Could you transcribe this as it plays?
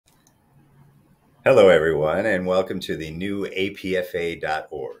Hello, everyone, and welcome to the new apfa.org.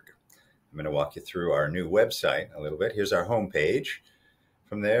 I'm going to walk you through our new website a little bit. Here's our homepage.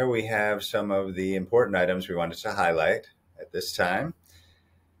 From there, we have some of the important items we wanted to highlight at this time,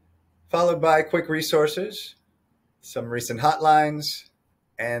 followed by quick resources, some recent hotlines,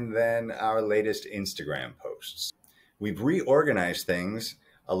 and then our latest Instagram posts. We've reorganized things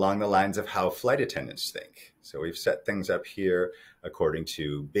along the lines of how flight attendants think. So we've set things up here according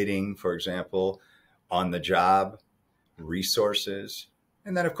to bidding, for example, on the job, resources,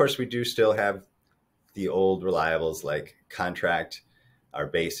 and then of course we do still have the old reliables like contract, our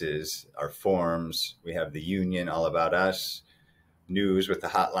bases, our forms. We have the union, all about us, news with the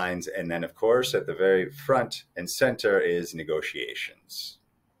hotlines, and then of course at the very front and center is negotiations.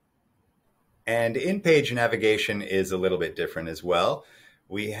 And in-page navigation is a little bit different as well.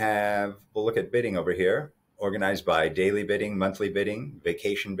 We'll look at bidding over here, organized by daily bidding, monthly bidding,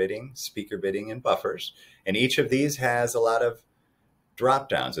 vacation bidding, speaker bidding, and buffers. And each of these has a lot of drop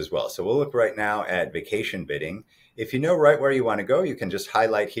downs as well. So we'll look right now at vacation bidding. If you know right where you want to go, you can just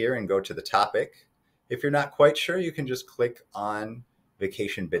highlight here and go to the topic. If you're not quite sure, you can just click on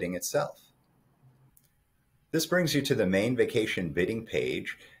vacation bidding itself. This brings you to the main vacation bidding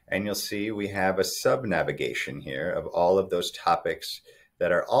page, and you'll see we have a sub-navigation here of all of those topics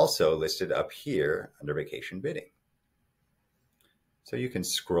that are also listed up here under vacation bidding. So you can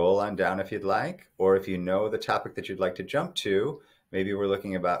scroll on down if you'd like, or if you know the topic that you'd like to jump to, maybe we're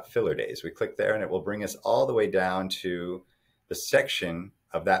looking about filler days. We click there and it will bring us all the way down to the section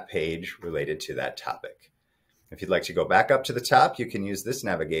of that page related to that topic. If you'd like to go back up to the top, you can use this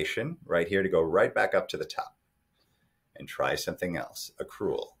navigation right here to go right back up to the top and try something else,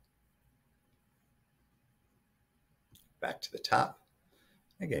 accrual. Back to the top.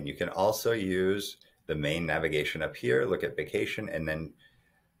 Again, you can also use the main navigation up here, look at vacation, and then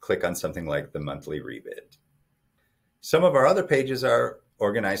click on something like the monthly rebid. Some of our other pages are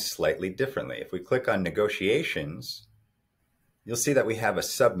organized slightly differently. If we click on negotiations, you'll see that we have a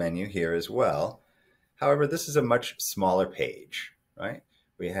submenu here as well. However, this is a much smaller page, right?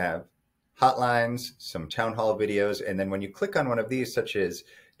 We have hotlines, some town hall videos, and then when you click on one of these, such as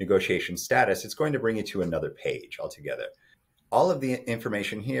negotiation status, it's going to bring you to another page altogether. All of the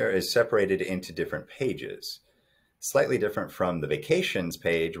information here is separated into different pages, slightly different from the vacations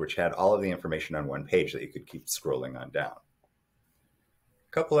page, which had all of the information on one page that you could keep scrolling on down.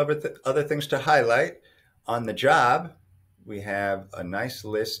 A couple of other things to highlight. On the job, we have a nice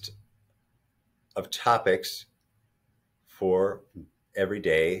list of topics for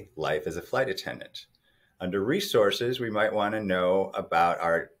everyday life as a flight attendant. Under resources, we might want to know about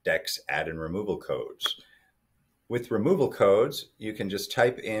our DEX add and removal codes. With removal codes, you can just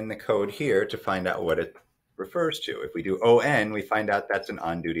type in the code here to find out what it refers to. If we do ON, we find out that's an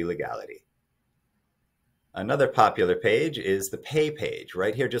on-duty legality. Another popular page is the pay page.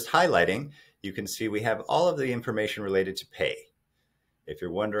 Right here, just highlighting, you can see we have all of the information related to pay. If you're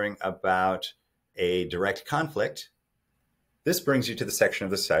wondering about a direct conflict, this brings you to the section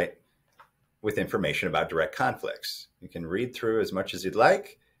of the site with information about direct conflicts. You can read through as much as you'd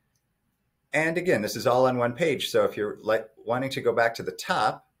like. And again, this is all on one page. So if you're wanting to go back to the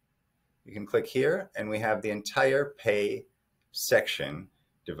top, you can click here and we have the entire pay section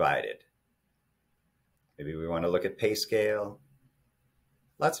divided. Maybe we want to look at pay scale.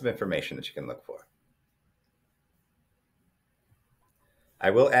 Lots of information that you can look for. I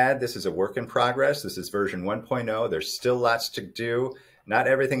will add, this is a work in progress. This is version 1.0. There's still lots to do. Not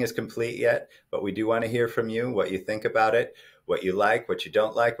everything is complete yet, but we do want to hear from you, what you think about it, what you like, what you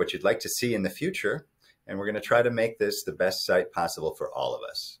don't like, what you'd like to see in the future. And we're going to try to make this the best site possible for all of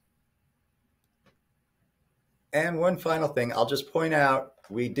us. And one final thing, I'll just point out,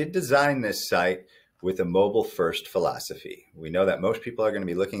 we did design this site with a mobile first philosophy. We know that most people are going to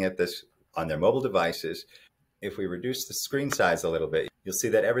be looking at this on their mobile devices. If we reduce the screen size a little bit, you'll see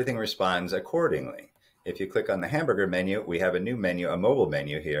that everything responds accordingly. If you click on the hamburger menu, we have a new menu, a mobile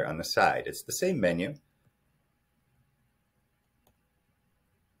menu here on the side. It's the same menu.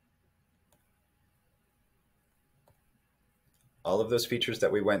 All of those features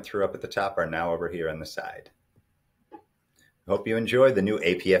that we went through up at the top are now over here on the side. Hope you enjoyed the new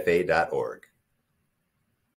apfa.org.